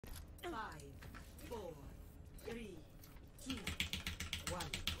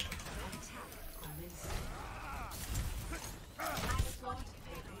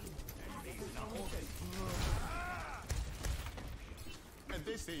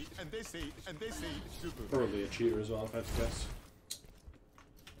Probably a cheater as well, if I had to guess.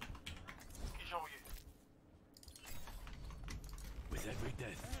 With every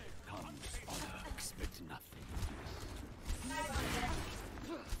death comes honor. Expect nothing.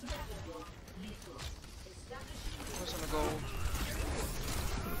 Who's gonna go?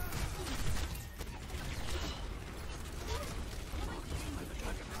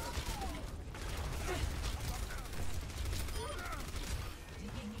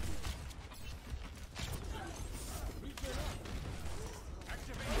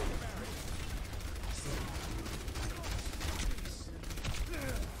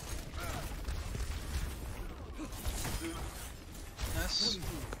 Nice.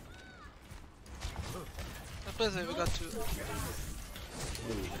 Let's play, we got two.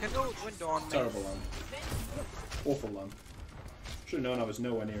 I can go with window on me. Terrible lamp. Awful lamp. Should've known I was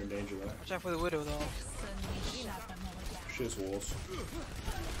nowhere near in danger there. Watch out for the widow though. Shit's walls.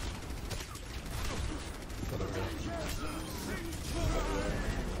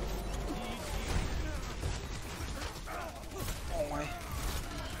 Oh my.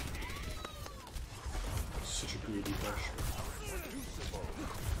 Such a greedy push.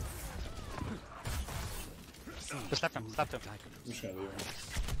 Just slap him, slap him. I'm just gonna leave him.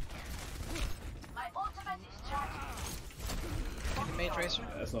 My ultimate is charging. The main tracer.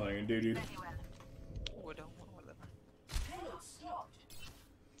 Yeah, that's nothing I can do, dude. Widow, whatever.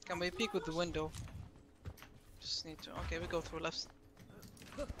 Can we peek with the window? Just need to. Okay, we go through left.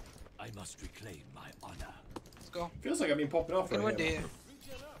 I must reclaim my honor. Let's go. Feels like I've been popping off In right window here.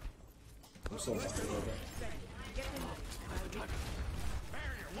 here. I'm so fucking over.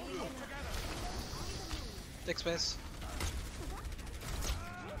 Take space.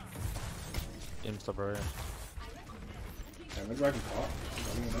 Insta bro. Okay, I'm a dragon pot.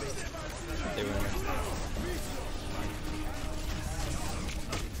 They win.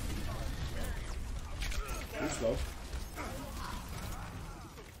 Too slow.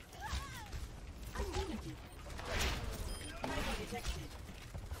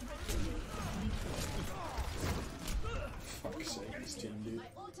 Fuck's sake, this team, dude.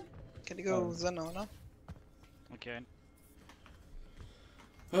 Can you go Zeno now? Okay.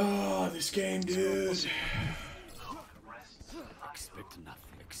 Oh, this game, dude. Expect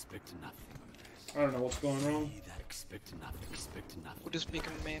nothing. Expect nothing. I don't know what's going wrong. Expect nothing. Expect nothing. We'll just peek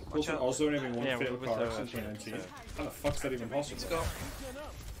in the main. Watch Also, out. also only having one Yeah, fatal with car the- accident in 2019. How the fuck's that even possible? Let's go.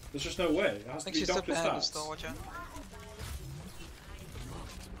 There's just no way. It I has to think be she's still Dr. behind us though, Stats. watch out.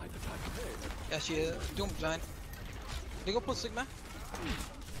 Yeah, she Doom blind. They go pull Sigma.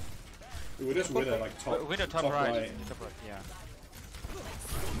 We're just with her, like top, With the top right. Top right, yeah.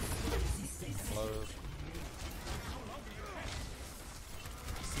 Close.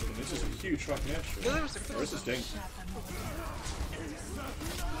 This is a huge fucking extra. Yeah, there was a Where's this ding?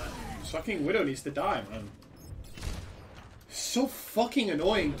 This fucking Widow needs to die, man. So fucking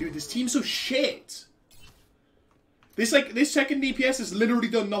annoying, dude. This team's so shit. This second DPS has literally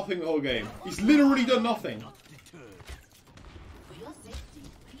done nothing the whole game. He's literally done nothing.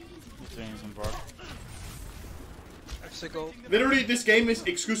 He's doing some work. Let's go. Literally, this game is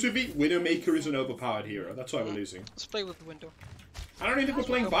exclusively Widowmaker is an overpowered hero. That's why we're losing. Let's play with the window. I don't even think we're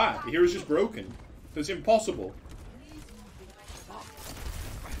playing bad. The hero's just broken. It's impossible.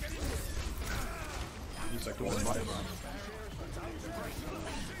 He's like,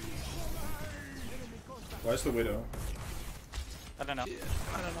 where's the Widow? I don't know. Yeah,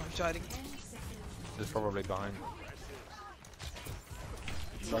 I don't know, he's hiding. He's probably behind.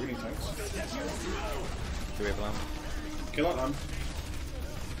 Dragon tanks. Do we have lamp? Kill that lamb.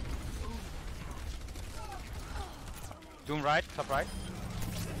 Doom right, top right.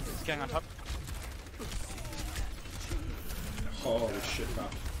 He's getting on top. Holy shit, man.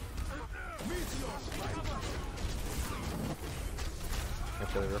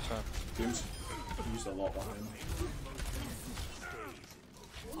 After the rest of Doom's used a lot behind him.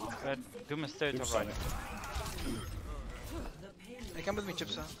 Doom is still Doom's top right. Sonic. Hey, come with me,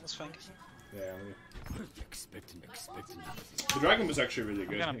 Chipsa. Let's flank. Yeah, I'm gonna... Expect nothing. The dragon was actually really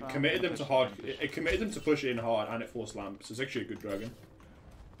good. I'm It gonna committed them push to it hard. and push. It committed them to push in hard, and it forced lamp. So it's actually a good dragon.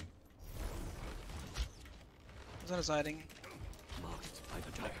 Zeno's hiding. Marked by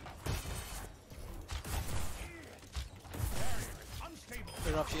the dragon.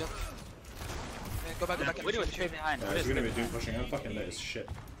 We're off shield. Yeah, go back, go back. Widow is straight behind. Yeah, Widow he's is gonna be doom pushing. I'm fucking lit as shit.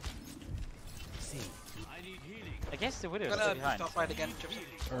 I guess the Widow is Gonna still behind. top right again,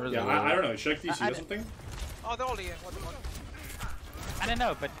 Chipsa. Yeah, I don't know. Should I DC or I- something? Oh, they're all here. What the fuck? I don't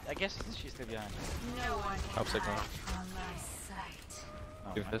know, but I guess she's still behind. Top signal.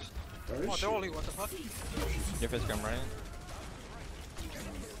 Do this. Where Oh, is she? they're all here. What the fuck? If it's come right.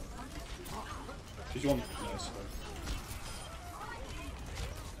 She's one. Nice.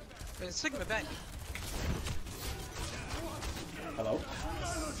 There's Sigma back. Hello?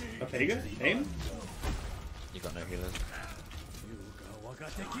 Papega? Aim? You got no healers.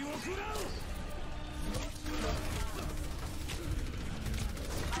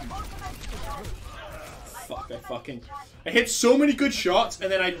 Fuck, I hit so many good shots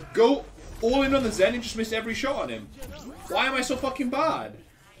and then I go all in on the Zen and just miss every shot on him. Why am I so fucking bad?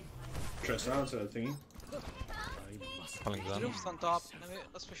 Trust now instead of thingy. Pulling Zen. Doomfsit on top.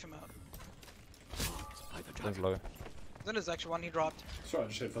 Let's push him out. Zen's low. Then there's actually one he dropped. Sorry, I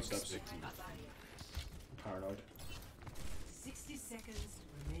just heard footsteps. I'm paranoid. 60 seconds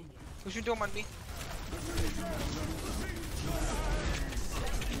remaining. Pushing Doom on me.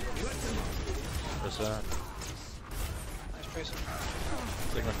 Where's that? Nice Tracer.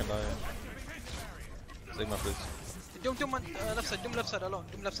 Sigma can die. Sigma please. Doom on left side alone.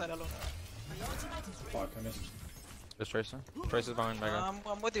 Doom left side alone. Fuck, I missed. There's Tracer. Tracer's behind Mega.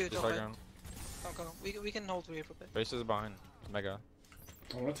 I'm with you, Just Joe. high ground. Don't go. We can hold here for a bit. Tracer's behind Mega.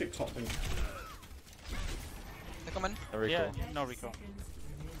 I want to take top thing. They come in. No recall. Yeah, no recall.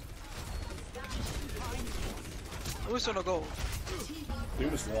 Who's gonna go?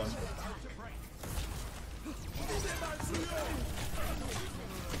 Doom is one.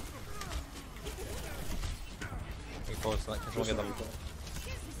 We force that. Can someone get them?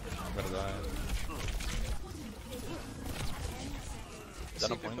 I'm gonna die. Is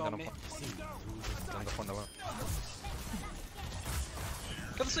that a point? Then a point. Then the point over.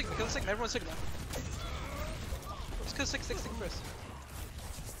 Kill the Sigma, everyone's Sigma. Let's kill Sigma first.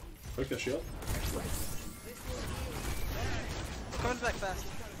 Break their shield. Coming back fast.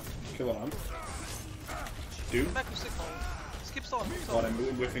 Kill on him. Doom. Come back with Sigma. Just keep stalling. God, I'm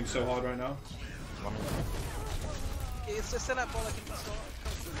whiffing so hard right now. It's still that ball I can stall.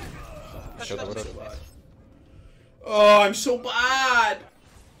 Shield over. Oh, I'm so bad!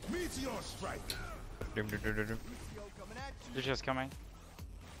 Doom. They're just coming.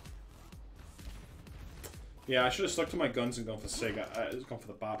 Yeah, I should have stuck to my guns and gone for Sig. I gone for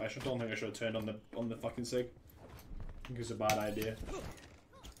the BAP. Don't think I should have turned on the fucking Sig. I think it's a bad idea.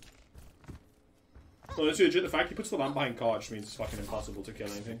 So it's legit, the fact he puts the lamp behind car just means it's fucking impossible to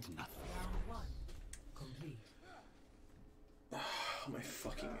kill anything. My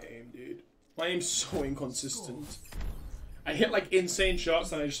fucking aim, dude. My aim's so inconsistent. I hit like insane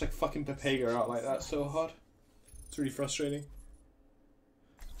shots and I just like fucking Papega out like that so hard. It's really frustrating.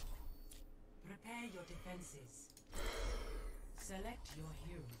 Prepare your defenses. Select your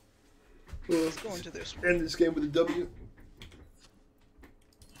hero. Let's go into this one. End this game with a W.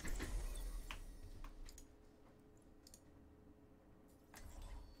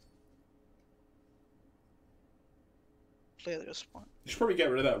 Play this one. You should probably get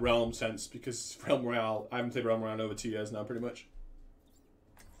rid of that Realm sense because Realm Royale, I haven't played Realm Royale in over 2 years now, pretty much.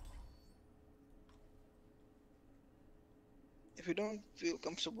 If you don't feel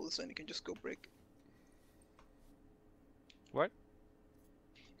comfortable with Zen, you can just go break. What?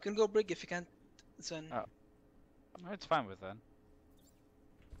 You can go break if you can't Zen. Oh. No, it's fine with that.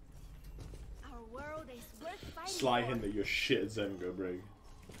 Our world is worth fighting Sly for. hint that you're shit at Zen Go Brig.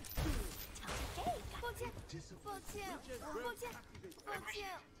 抱歉，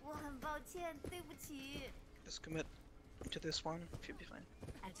我很抱歉，对不起。 Just commit to this one, should be fine.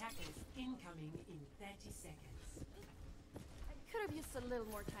 Attackers incoming in 30 seconds. I could have used a little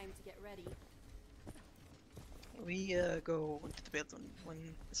more time to get ready. We go into the build when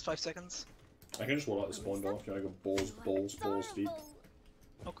it's 5 seconds. I can just wall out the spawn door if you want to go balls deep.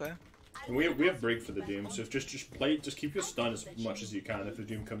 Okay. And we have Brig for the Doom, so if just keep your stun as much as you can. If the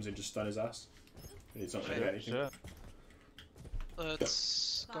Doom comes in, just stun his ass. And he's not gonna do anything. Sure.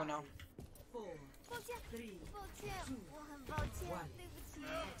 Let's go now. 4, 抱歉， 3, 抱歉，我很抱歉，对不起。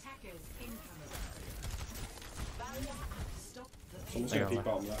 attackers incoming. Stop the Someone's gonna peek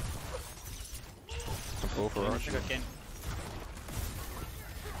bottom left. Go for rush. Sugar cane.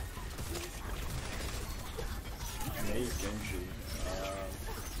 Nice Genji.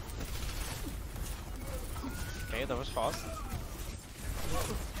 Okay, that was fast.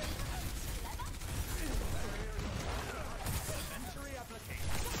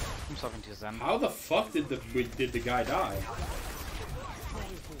 I'm talking to Zen. How the fuck did the guy die?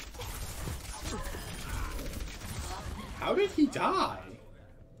 How did he die?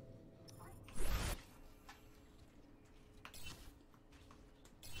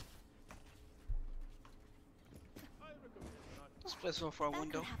 Let's play so for a That could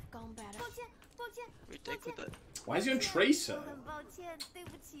window. have gone better. 抱歉，抱歉， We take with it. Why is he on Tracer? 我很抱歉，对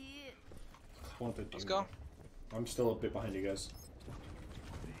不起。 I want the Let's Doom. go. I'm still a bit behind you guys.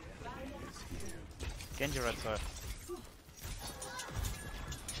 Genji red side.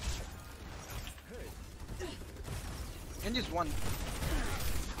 Genji's one.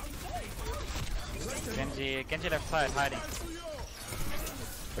 Genji left side, hiding.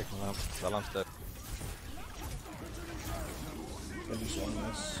 Breaking lamp. That lamp's dead. I just won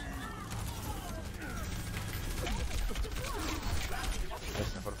this.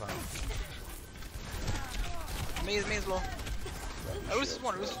 Listen for the time. Maze low. Roos is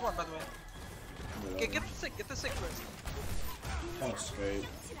one, by the way. Okay, get the sick first. Can't escape.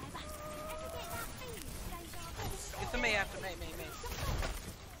 Get the May after May.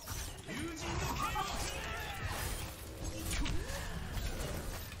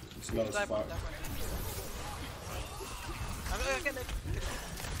 It's low as Dive one, fuck. dive one. Get it.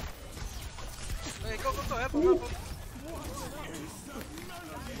 Okay, go, help him.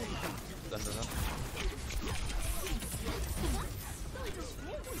 Done.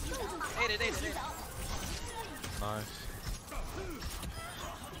 Ate it. Nice.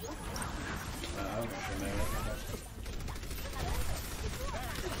 I'm not sure, man.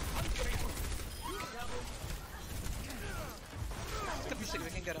 Get the sick, we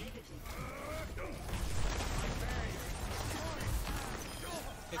can get him.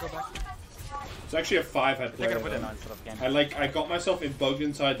 Okay, go back. It's actually a 5-head They're player. gonna put it though. on instead of Genji. I got myself in bugged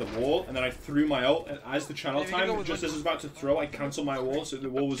inside the wall, and then I threw my ult, and as the channel Yeah, we can go time, with just as I was about to throw, I cancelled my wall, so the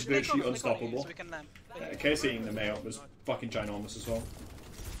wall was virtually unstoppable. So we can KS eating the Mayo was fucking ginormous as well.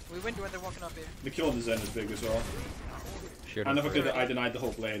 we win when they're walking up here. The kill on the Zen is big as well. Shoot And him. if I denied the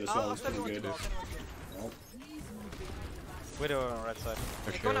whole blade as well, it's I'll pretty good. Widow on red side.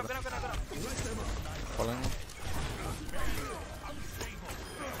 For Go sure. now. Following him.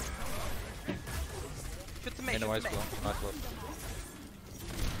 Shoot the May, In a wise blow. Nice blow.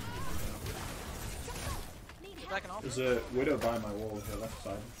 Back and off. There's a Widow by my wall here, left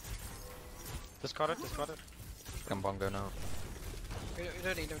side. Discard it. Can bongo now.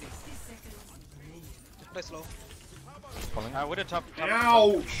 Ready. Just play slow. Following. Widow top.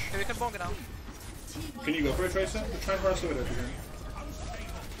 Ouch! Okay, we can bonk it now. Can you go for a Tracer? Try and harass the Widow if you can.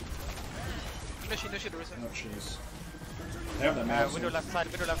 No shit, there is Oh, jeez. They have that Mayo. Widow left side,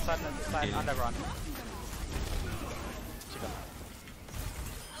 underground.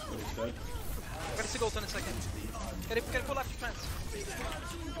 He's dead. I'm gonna see gold in a second. Can you pull after trans?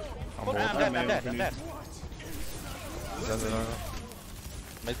 I'm Pull all after I'm Mayo dead. if you Dead.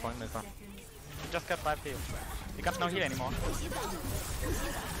 Mid point. Just got 5 heal. You got no heal anymore.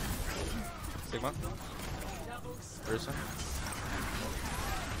 Sigma. Person.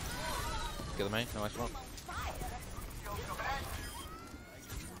 Get the main. No ice block.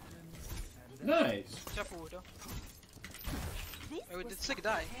 Nice! Careful, Widow. Oh, did Sig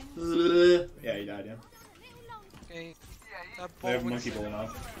die? Yeah, he died, yeah. Okay. They have monkey ball now.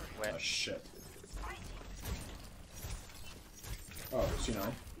 Where? Oh, shit. Oh, so you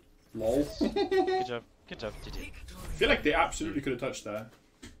know. Lol. Good job, GG. I feel like they absolutely could have touched there.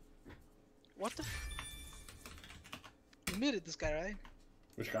 What the? You muted this guy, right?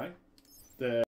 Which guy? The